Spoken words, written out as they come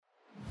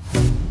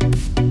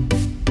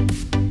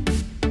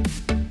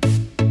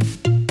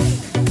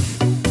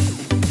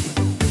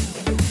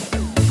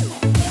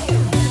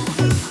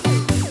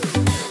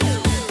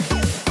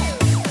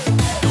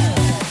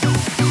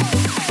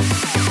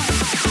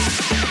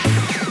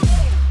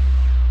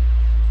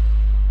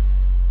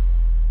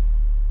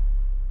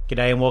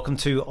G'day and welcome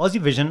to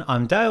Aussie Vision.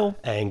 I'm Dale.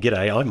 And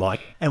g'day, I'm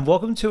Mike. And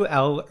welcome to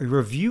our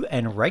review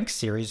and rank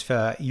series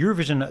for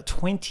Eurovision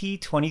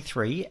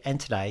 2023. And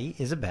today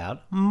is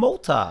about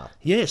Malta.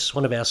 Yes,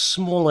 one of our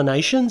smaller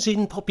nations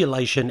in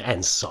population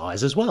and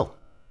size as well.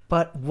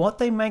 But what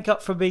they make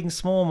up for being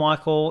small,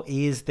 Michael,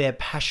 is their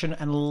passion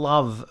and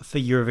love for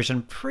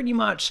Eurovision. Pretty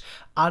much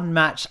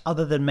unmatched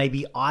other than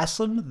maybe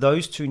Iceland.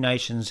 Those two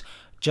nations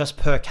just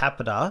per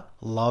capita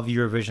love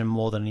Eurovision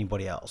more than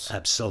anybody else.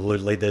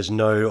 Absolutely. There's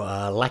no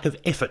lack of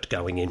effort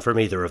going in from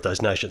either of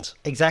those nations.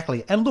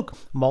 Exactly. And look,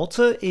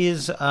 Malta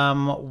is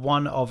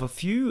one of a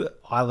few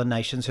island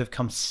nations who have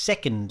come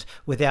second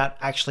without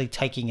actually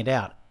taking it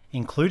out,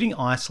 including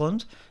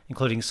Iceland,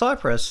 including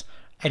Cyprus,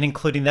 and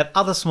including that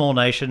other small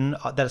nation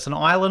that's an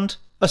island,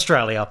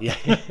 Australia.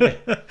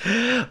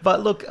 Yeah.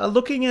 But look,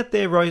 looking at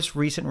their most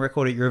recent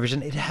record at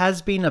Eurovision, it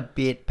has been a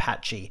bit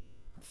patchy.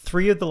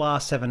 3 of the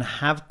last 7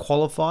 have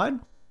qualified.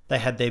 They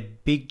had their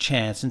big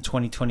chance in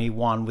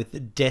 2021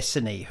 with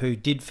Destiny, who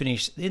did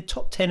finish in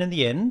top 10 in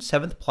the end,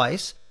 7th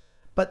place.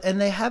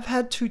 And they have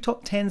had 2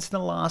 top 10s in the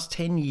last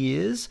 10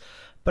 years.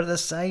 But at the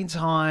same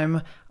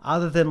time,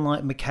 other than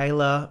like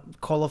Michaela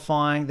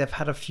qualifying, they've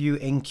had a few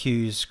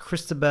NQs.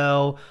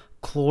 Christabel,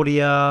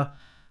 Claudia,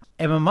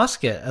 Emma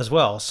Muscat as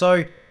well.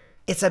 So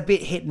it's a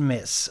bit hit and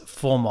miss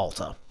for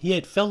Malta. Yeah,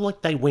 it felt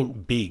like they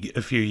went big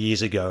a few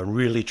years ago and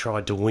really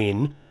tried to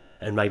win.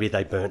 And maybe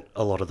they burnt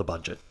a lot of the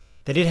budget.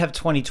 They did have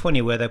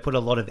 2020 where they put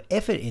a lot of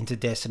effort into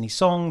Destiny's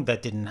Song.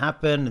 That didn't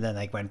happen. And then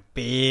they went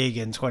big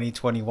in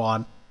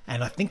 2021.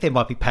 And I think they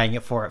might be paying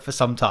it for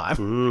some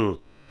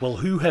time. Well,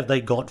 who have they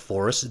got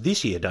for us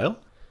this year, Dale?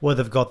 Well,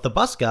 they've got The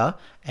Busker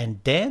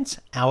and Dance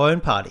Our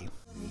Own Party.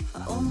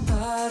 Our own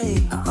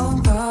party, our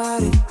own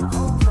party, our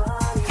own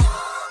party.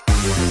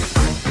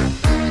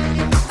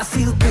 I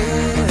feel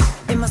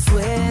better in my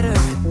sweater.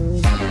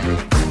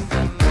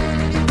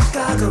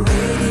 Gaga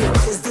radio,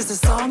 is this a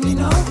song you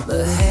know?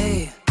 But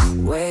hey,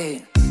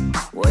 wait,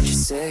 what'd you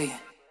say?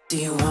 Do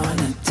you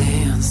wanna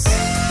dance?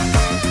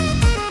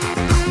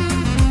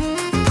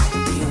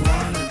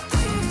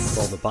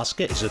 Well, The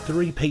Busker is a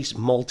 3-piece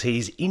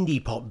Maltese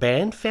indie pop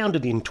band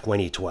founded in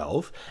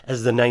 2012.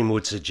 As the name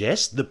would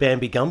suggest, the band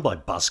began by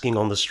busking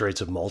on the streets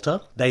of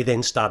Malta. They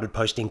then started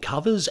posting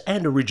covers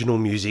and original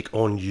music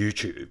on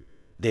YouTube.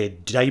 Their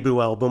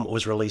debut album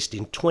was released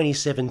in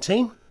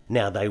 2017.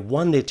 Now, they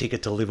won their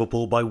ticket to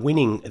Liverpool by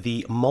winning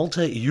the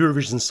Malta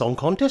Eurovision Song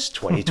Contest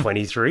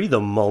 2023, the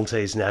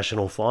Maltese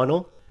national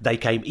final. They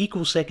came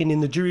equal second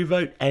in the jury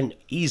vote and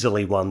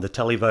easily won the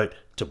televote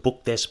to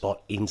book their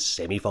spot in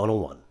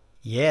semi-final 1.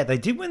 Yeah, they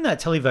did win that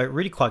televote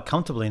really quite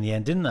comfortably in the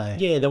end, didn't they?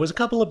 Yeah, there was a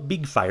couple of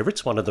big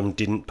favourites. One of them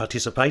didn't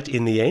participate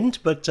in the end,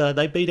 but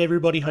they beat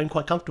everybody home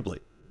quite comfortably.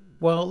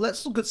 Well,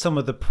 let's look at some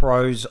of the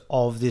pros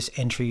of this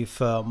entry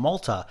for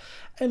Malta.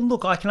 And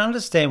look, I can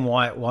understand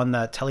why it won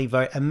that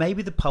televote, and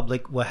maybe the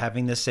public were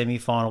having the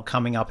semi-final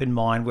coming up in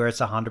mind where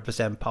it's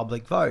 100%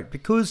 public vote,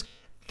 because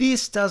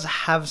this does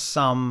have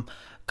some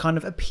kind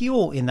of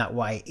appeal in that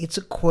way. It's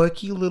a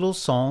quirky little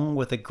song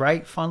with a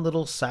great fun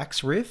little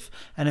sax riff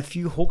and a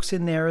few hooks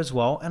in there as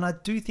well, and I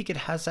do think it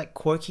has that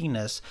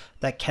quirkiness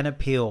that can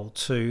appeal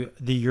to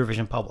the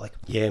Eurovision public.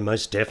 Yeah,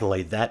 most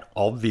definitely. That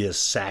obvious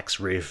sax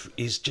riff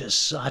is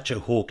just such a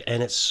hook,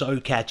 and it's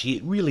so catchy.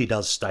 It really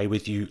does stay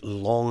with you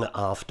long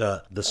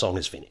after the song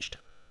is finished.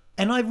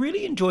 And I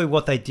really enjoy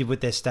what they did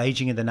with their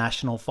staging in the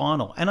national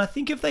final, and I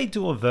think if they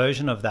do a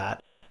version of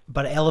that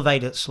but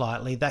elevate it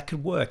slightly, that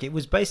could work. It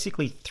was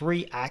basically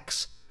 3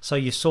 acts, so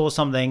you saw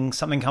something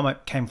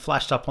came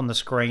flashed up on the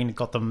screen,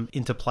 got them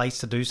into place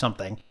to do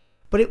something.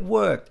 But it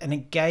worked, and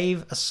it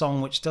gave a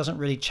song which doesn't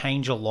really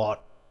change a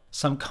lot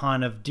some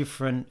kind of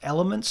different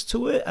elements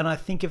to it, and I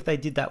think if they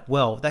did that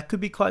well, that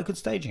could be quite good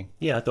staging.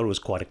 Yeah, I thought it was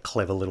quite a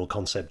clever little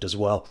concept as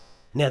well.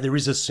 Now, there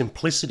is a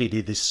simplicity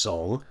to this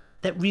song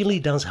that really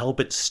does help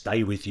it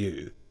stay with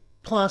you.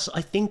 Plus, I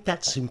think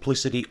that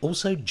simplicity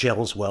also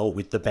gels well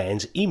with the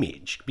band's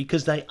image,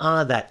 because they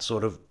are that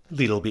sort of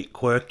little bit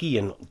quirky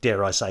and,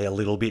 dare I say, a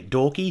little bit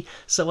dorky,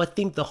 so I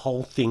think the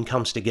whole thing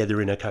comes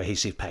together in a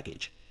cohesive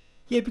package.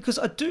 Yeah, because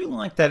I do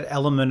like that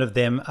element of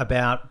them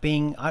about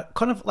being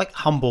kind of like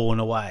humble in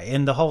a way,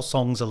 and the whole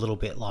song's a little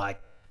bit like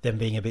them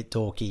being a bit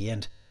dorky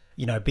and,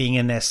 you know, being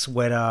in their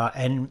sweater,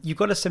 and you've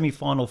got a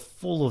semi-final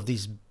full of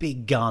these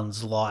big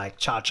guns like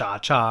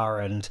Cha-Cha-Cha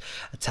and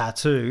a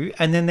Tattoo,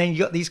 and then you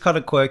got these kind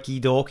of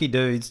quirky, dorky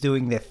dudes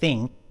doing their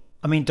thing.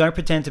 I mean, don't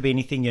pretend to be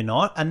anything you're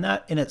not, and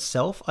that in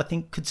itself, I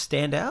think, could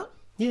stand out.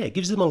 Yeah, it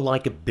gives them a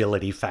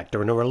likability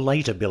factor and a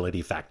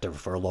relatability factor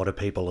for a lot of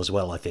people as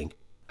well, I think.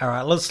 All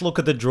right, let's look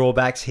at the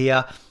drawbacks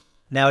here.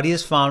 Now, it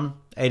is fun,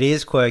 it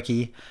is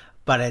quirky,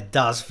 but it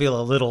does feel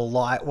a little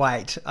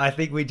lightweight. I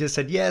think we just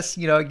said, yes,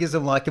 you know, it gives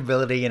them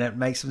likability and it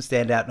makes them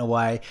stand out in a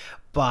way.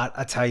 But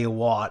I tell you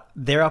what,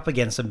 they're up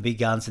against some big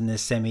guns in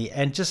this semi,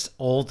 and just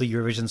all the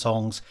Eurovision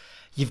songs,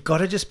 you've got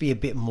to just be a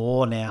bit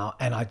more now.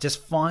 And I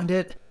just find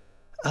it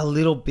a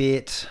little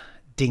bit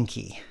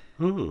dinky.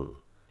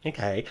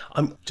 Okay,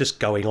 I'm just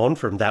going on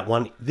from that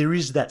one. There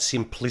is that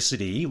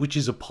simplicity, which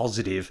is a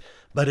positive,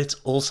 but it's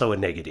also a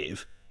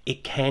negative.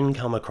 it can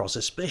come across,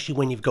 especially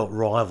when you've got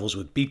rivals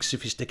with big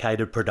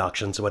sophisticated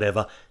productions or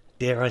whatever,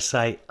 dare I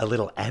say, a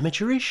little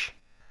amateurish?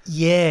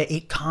 Yeah,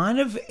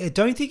 I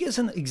don't think it's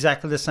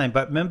exactly the same,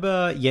 but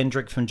remember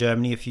Jendrik from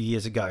Germany a few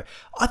years ago?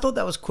 I thought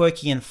that was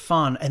quirky and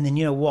fun, and then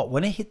you know what?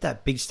 When it hit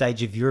that big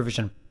stage of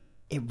Eurovision,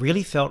 it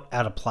really felt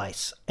out of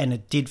place, and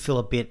it did feel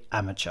a bit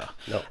amateur.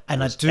 No,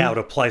 and it was out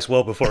of place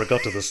well before it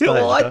got to the stage.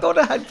 Well, I thought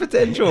it had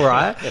potential,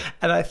 right?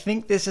 And I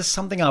think there's just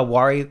something I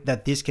worry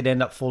that this could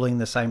end up falling in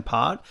the same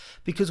part,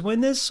 because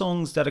when there's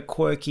songs that are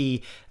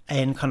quirky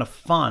and kind of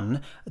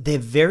fun, they're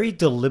very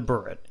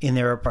deliberate in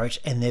their approach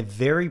and they're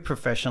very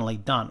professionally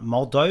done.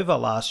 Moldova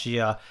last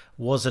year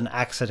wasn't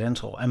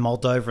accidental, and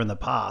Moldova in the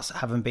past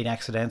haven't been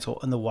accidental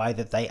in the way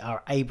that they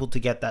are able to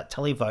get that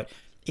televote.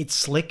 It's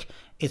slick,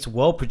 it's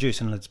well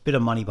produced, and it's a bit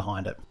of money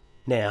behind it.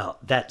 Now,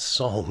 that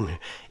song,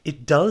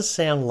 it does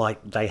sound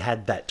like they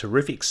had that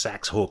terrific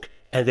sax hook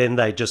and then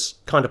they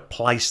just kind of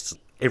placed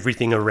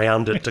everything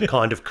around it to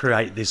kind of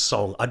create this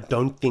song. I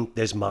don't think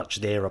there's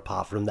much there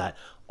apart from that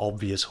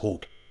obvious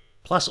hook.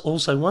 Plus,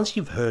 also, once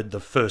you've heard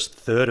the first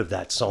third of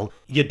that song,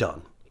 you're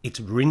done. It's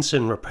rinse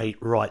and repeat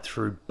right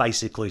through,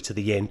 basically to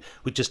the end,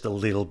 with just a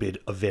little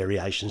bit of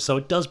variation. So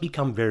it does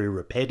become very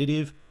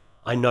repetitive.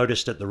 I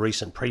noticed at the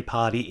recent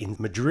pre-party in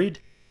Madrid,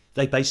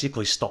 they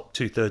basically stopped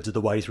 2/3 of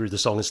the way through the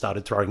song and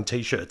started throwing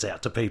T-shirts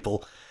out to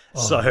people.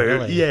 Oh, so,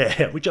 really?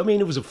 yeah, which, I mean,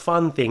 it was a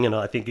fun thing, and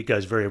I think it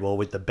goes very well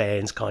with the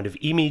band's kind of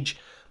image,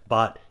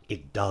 but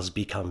it does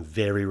become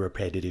very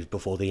repetitive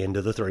before the end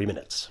of the 3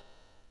 minutes.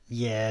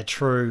 Yeah,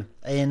 true.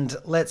 And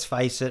let's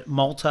face it,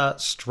 Malta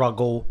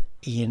struggle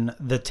in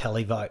the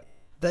televote.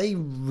 They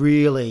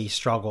really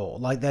struggle.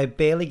 Like, they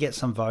barely get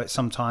some votes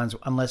sometimes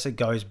unless it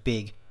goes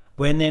big.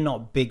 When they're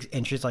not big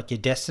entries like your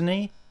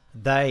Destiny,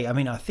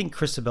 I think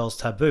Christabel's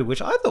Taboo,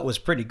 which I thought was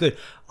pretty good.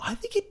 I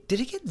think did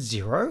it get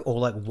 0 or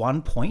like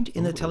 1 point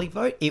in the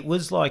televote? It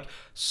was like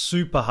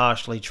super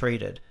harshly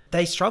treated.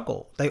 They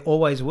struggle. They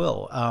always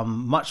will,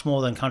 much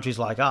more than countries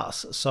like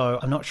us. So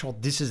I'm not sure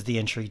this is the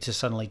entry to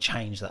suddenly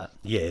change that.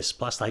 Yes,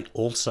 plus they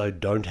also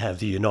don't have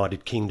the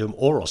United Kingdom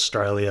or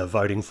Australia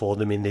voting for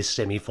them in this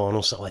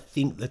semi-final, so I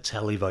think the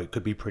televote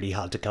could be pretty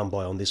hard to come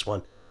by on this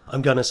one.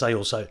 I'm going to say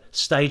also,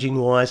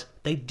 staging-wise,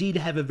 they did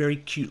have a very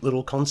cute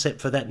little concept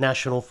for that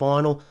national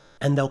final,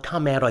 and they'll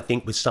come out, I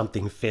think, with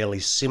something fairly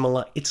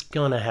similar. It's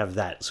going to have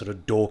that sort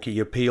of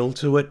dorky appeal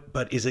to it,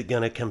 but is it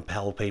going to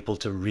compel people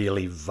to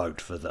really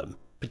vote for them?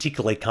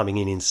 Particularly coming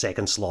in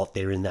second slot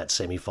there in that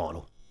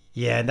semi-final.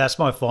 Yeah, and that's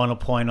my final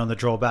point on the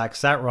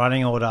drawbacks. That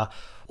running order,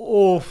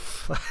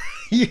 oof.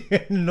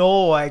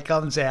 Norway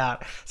comes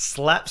out,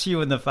 slaps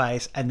you in the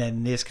face, and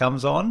then this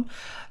comes on.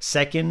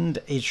 Second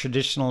is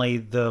traditionally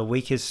the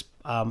weakest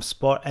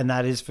spot, and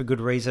that is for good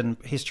reason.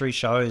 History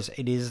shows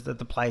it is that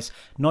the place,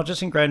 not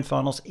just in grand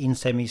finals, in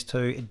semis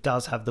too, it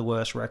does have the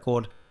worst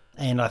record,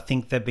 and I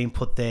think they've been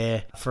put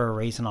there for a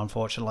reason,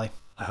 unfortunately.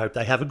 I hope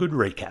they have a good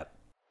recap.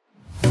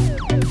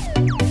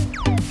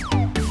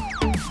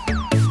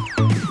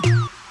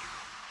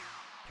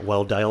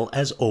 Well, Dale,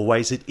 as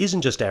always, it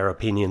isn't just our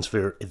opinions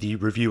for the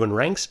review and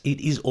ranks, it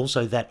is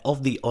also that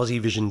of the Aussie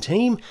Vision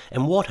team,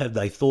 and what have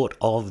they thought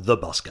of the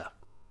busker?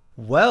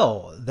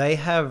 Well, they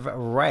have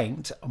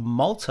ranked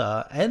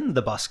Malta and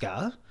the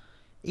busker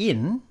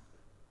in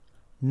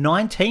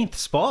 19th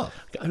spot.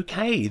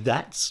 Okay,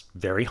 that's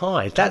very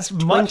high. That's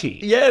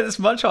 20. That's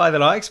much higher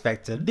than I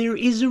expected. There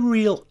is a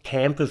real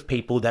camp of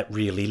people that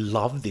really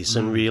love this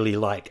and really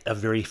are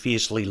very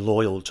fiercely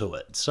loyal to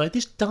it. So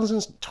this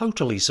doesn't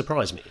totally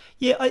surprise me.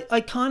 Yeah,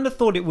 I kind of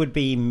thought it would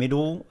be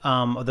middle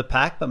of the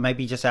pack, but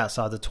maybe just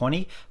outside the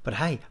 20. But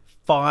hey,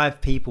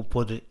 5 people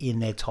put it in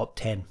their top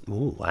 10.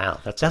 Ooh, wow.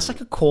 That's like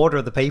a quarter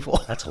of the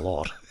people. That's a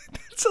lot.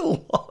 That's a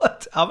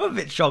lot. I'm a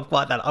bit shocked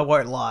by that, I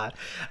won't lie.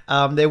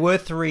 There were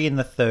 3 in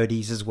the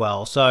 30s as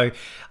well. So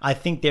I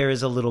think there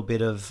is a little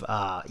bit of,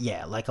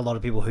 like a lot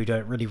of people who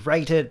don't really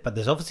rate it, but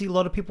there's obviously a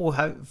lot of people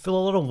who feel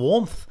a lot of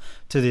warmth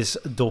to this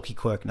dorky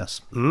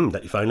quirkness.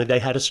 If only they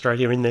had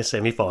Australia in their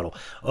semi-final.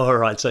 All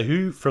right, so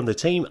who from the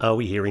team are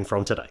we hearing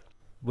from today?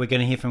 We're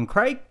going to hear from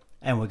Craig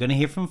and we're going to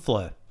hear from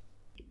Fleur.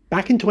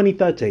 Back in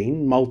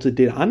 2013, Malta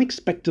did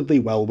unexpectedly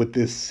well with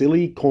this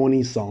silly,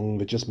 corny song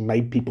that just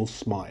made people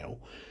smile.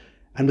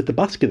 And with the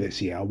busker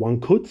this year, one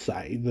could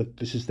say that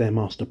this is their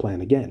master plan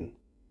again.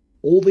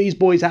 All these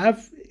boys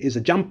have is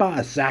a jumper,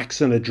 a sax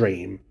and a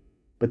dream.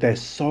 But they're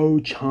so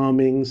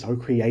charming, so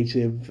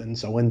creative, and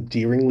so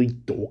endearingly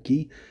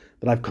dorky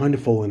that I've kind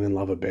of fallen in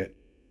love a bit.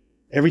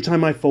 Every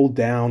time I fall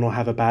down or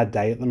have a bad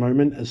day at the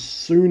moment, as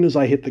soon as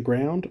I hit the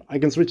ground, I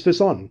can switch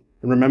this on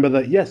and remember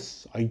that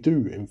yes, I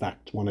do in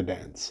fact want to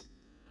dance.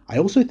 I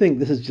also think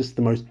this is just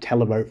the most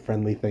televote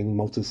friendly thing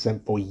Malta's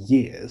sent for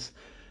years,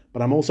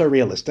 but I'm also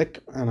realistic,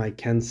 and I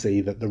can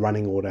see that the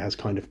running order has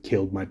kind of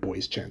killed my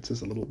boys'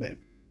 chances a little bit.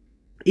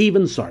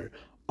 Even so,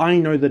 I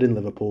know that in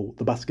Liverpool,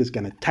 the busker's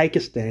going to take a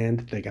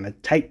stand, they're going to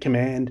take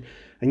command,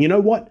 and you know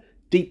what?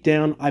 Deep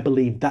down, I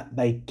believe that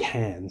they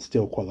can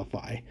still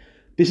qualify.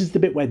 This is the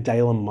bit where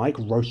Dale and Mike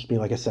roast me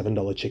like a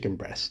 $7 chicken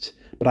breast,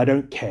 but I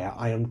don't care,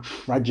 I am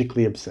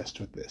tragically obsessed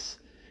with this.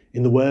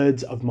 In the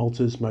words of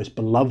Malta's most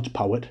beloved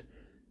poet,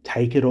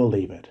 take it or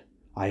leave it.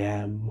 I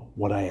am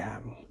what I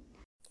am.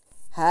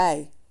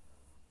 Hey,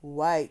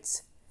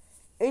 wait.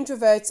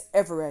 Introverts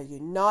everywhere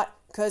unite,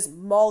 because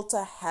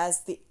Malta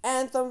has the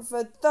anthem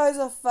for those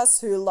of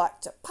us who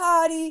like to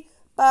party,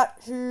 but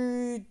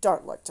who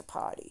don't like to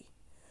party.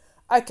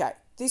 Okay,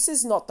 this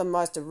is not the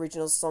most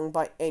original song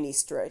by any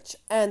stretch,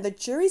 and the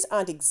juries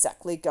aren't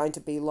exactly going to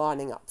be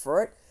lining up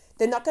for it.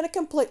 They're not going to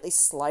completely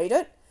slate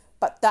it,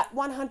 but that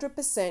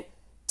 100%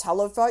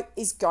 televote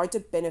is going to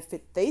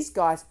benefit these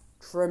guys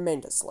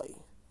tremendously.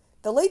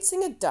 The lead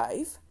singer,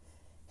 Dave,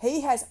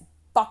 he has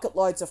bucket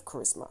loads of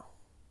charisma.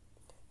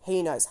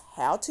 He knows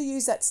how to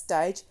use that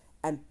stage,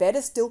 and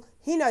better still,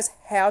 he knows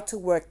how to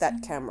work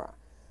that camera.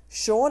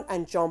 Sean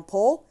and John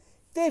Paul,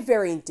 they're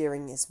very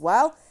endearing as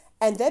well,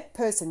 and their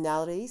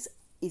personalities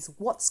is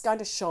what's going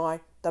to shine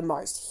the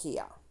most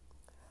here.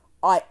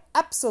 I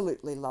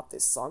absolutely love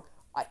this song.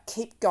 I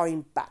keep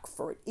going back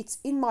for it. It's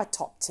in my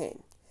top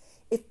 10.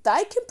 If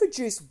they can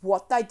produce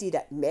what they did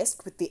at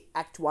MESC with the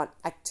Act 1,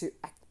 Act 2,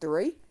 Act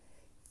 3,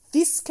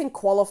 this can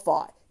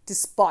qualify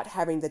despite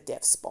having the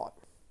deaf spot.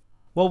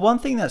 Well, one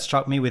thing that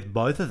struck me with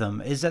both of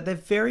them is that they're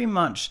very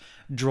much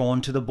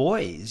drawn to the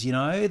boys, you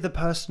know, the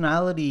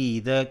personality,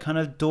 the kind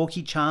of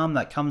dorky charm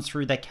that comes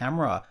through their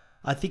camera.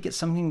 I think it's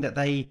something that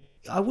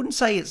I wouldn't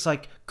say it's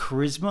like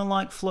charisma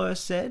like Fleur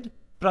said,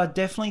 but I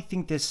definitely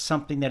think there's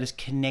something that is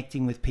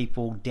connecting with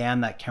people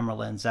down that camera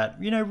lens that,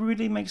 you know,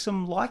 really makes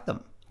them like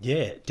them.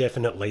 Yeah,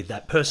 definitely.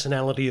 That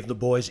personality of the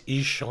boys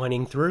is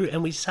shining through,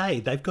 and we say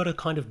they've got a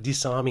kind of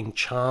disarming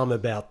charm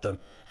about them.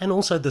 And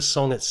also the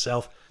song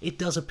itself, it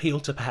does appeal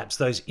to perhaps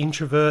those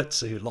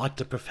introverts who like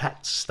to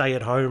perhaps stay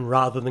at home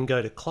rather than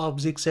go to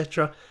clubs,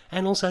 etc.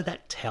 And also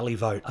that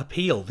televote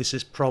appeal. This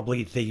is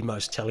probably the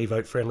most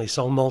televote friendly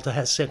song Malta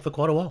has sent for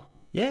quite a while.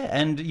 Yeah,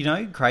 and, you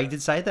know, Craig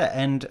did say that.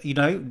 And, you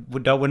know, we're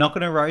not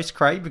going to roast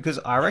Craig because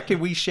I reckon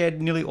we shared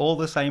nearly all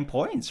the same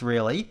points,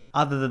 really,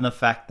 other than the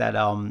fact that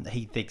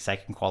he thinks they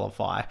can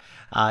qualify.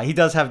 He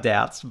does have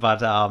doubts,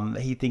 but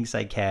he thinks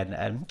they can.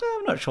 And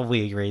I'm not sure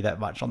we agree that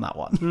much on that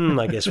one.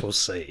 I guess we'll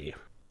see.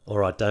 All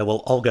right, Dale,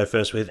 well, I'll go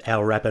first with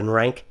our rap and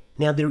rank.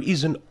 Now, there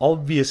is an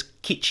obvious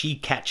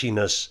kitschy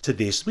catchiness to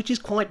this, which is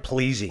quite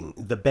pleasing.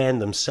 The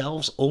band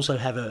themselves also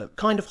have a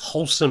kind of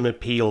wholesome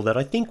appeal that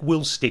I think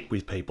will stick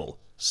with people.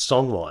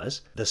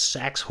 Song-wise, the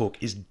sax hook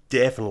is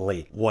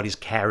definitely what is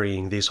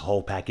carrying this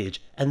whole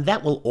package, and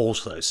that will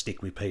also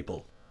stick with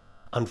people.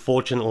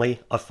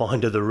 Unfortunately, I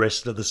find the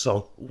rest of the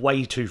song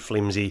way too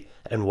flimsy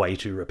and way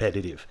too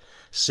repetitive.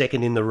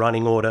 Second in the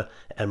running order,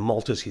 and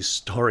Malta's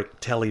historic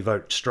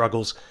televote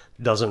struggles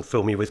doesn't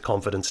fill me with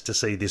confidence to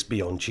see this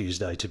beyond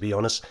Tuesday, to be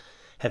honest.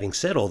 Having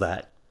said all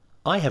that,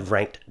 I have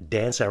ranked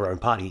Dance Our Own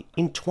Party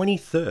in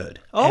 23rd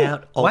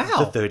out of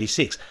the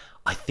 36.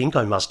 I think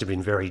I must have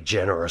been very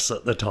generous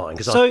at the time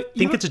because I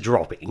think it's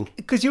dropping.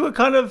 Because you were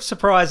kind of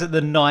surprised at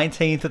the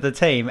 19th of the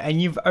team and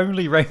you've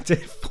only ranked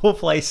it 4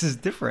 places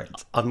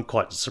different. I'm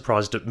quite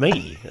surprised at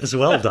me as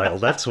well, Dale.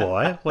 That's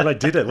why. When I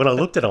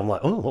looked at it, I'm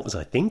like, oh, what was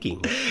I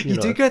thinking? You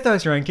do get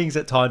those rankings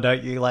at time,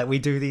 don't you? Like we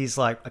do these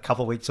like a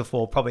couple of weeks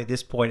before, probably at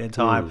this point in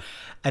time.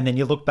 And then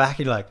you look back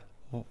and you're like,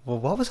 well,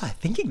 what was I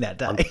thinking that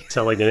day? I'm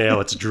telling you now,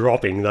 it's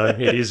dropping, though.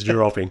 It is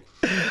dropping.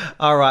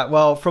 All right.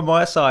 Well, from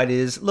my side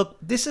look,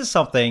 this is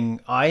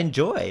something I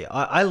enjoy.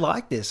 I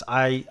like this.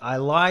 I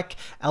like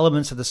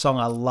elements of the song.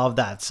 I love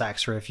that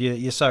sax riff.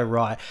 You're so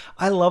right.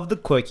 I love the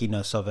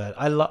quirkiness of it.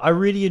 I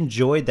really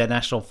enjoyed their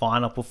national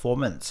final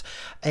performance.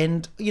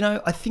 And, you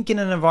know, I think in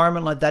an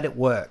environment like that, it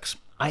works.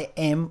 I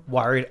am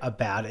worried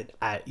about it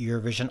at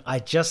Eurovision. I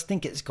just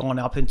think it's gone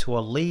up into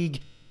a league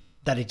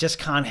that it just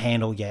can't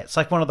handle yet. It's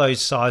like one of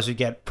those sides who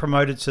get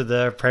promoted to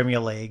the Premier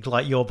League,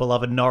 like your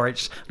beloved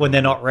Norwich, when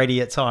they're not ready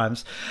at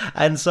times.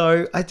 And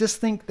so I just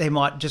think they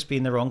might just be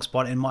in the wrong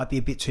spot and might be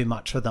a bit too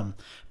much for them.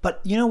 But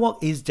you know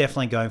what is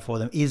definitely going for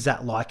them is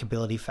that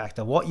likability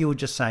factor. What you were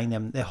just saying,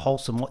 they're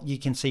wholesome, what you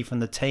can see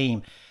from the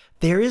team.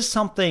 There is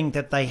something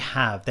that they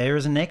have. There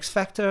is an X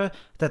factor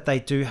that they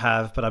do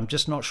have, but I'm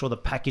just not sure the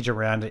package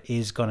around it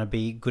is going to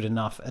be good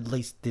enough, at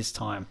least this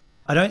time.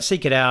 I don't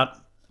seek it out,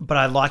 but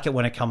I like it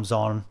when it comes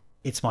on.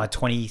 It's my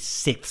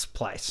 26th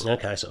place.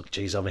 Okay, so,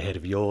 geez, I'm ahead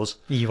of yours.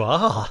 You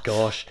are.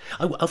 Gosh.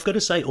 I've got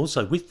to say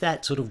also, with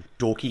that sort of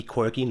dorky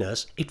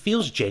quirkiness, it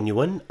feels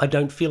genuine. I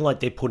don't feel like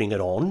they're putting it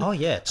on. Oh,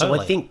 yeah, totally.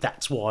 So I think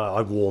that's why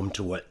I warmed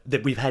to it.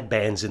 That we've had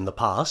bands in the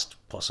past,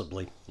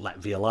 possibly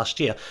Latvia last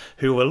year,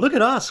 who were, look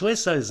at us, we're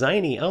so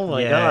zany, oh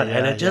my God.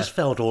 And it just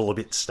felt all a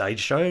bit stage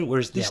show,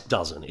 whereas this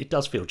doesn't. It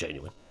does feel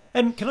genuine.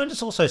 And can I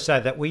just also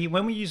say that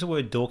when we use the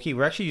word dorky,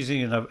 we're actually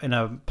using it in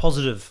a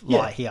positive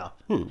light here.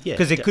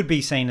 Because it could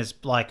be seen as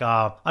like,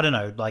 I don't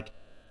know, like...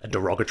 a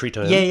derogatory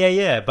term.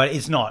 Yeah, but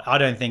it's not. I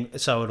don't think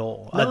so at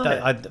all.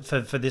 No.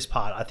 For this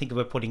part, I think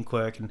we're putting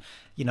quirk and,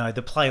 you know,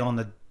 the play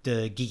on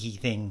the geeky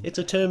thing. It's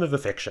a term of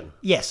affection.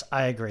 Yes,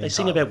 I agree. They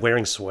sing about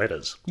wearing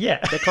sweaters. Yeah.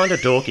 They're kind of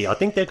dorky. I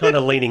think they're kind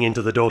of leaning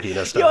into the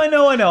dorkiness. Yeah, I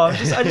know.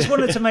 I just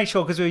wanted to make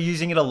sure because we were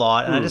using it a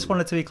lot, and I just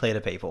wanted to be clear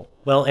to people.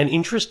 Well, an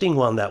interesting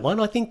one, that one.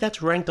 I think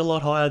that's ranked a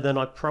lot higher than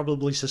I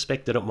probably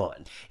suspected it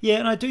might. Yeah,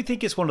 and I do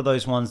think it's one of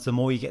those ones, the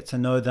more you get to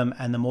know them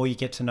and the more you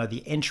get to know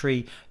the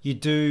entry, you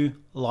do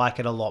like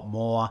it a lot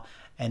more.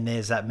 And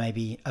there's that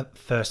maybe a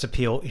first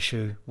appeal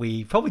issue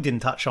we probably didn't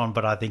touch on,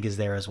 but I think is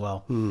there as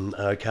well.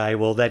 Okay,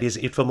 well, that is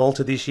it for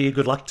Malta this year.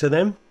 Good luck to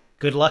them.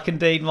 Good luck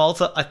indeed,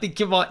 Malta. I think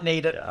you might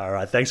need it. All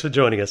right, thanks for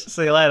joining us.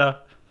 See you later.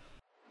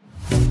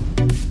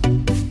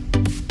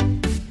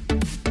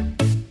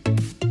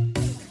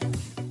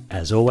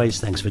 As always,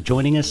 thanks for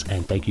joining us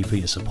and thank you for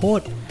your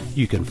support.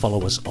 You can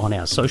follow us on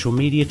our social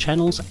media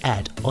channels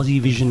at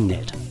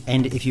AussieVisionNet.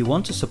 And if you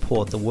want to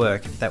support the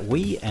work that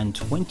we and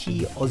 20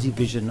 Aussie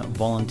Vision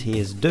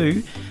volunteers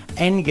do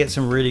and get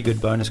some really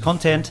good bonus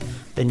content,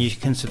 then you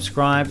can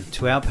subscribe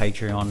to our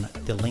Patreon.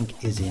 The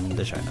link is in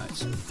the show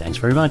notes. Thanks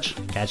very much.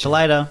 Catch you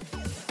later.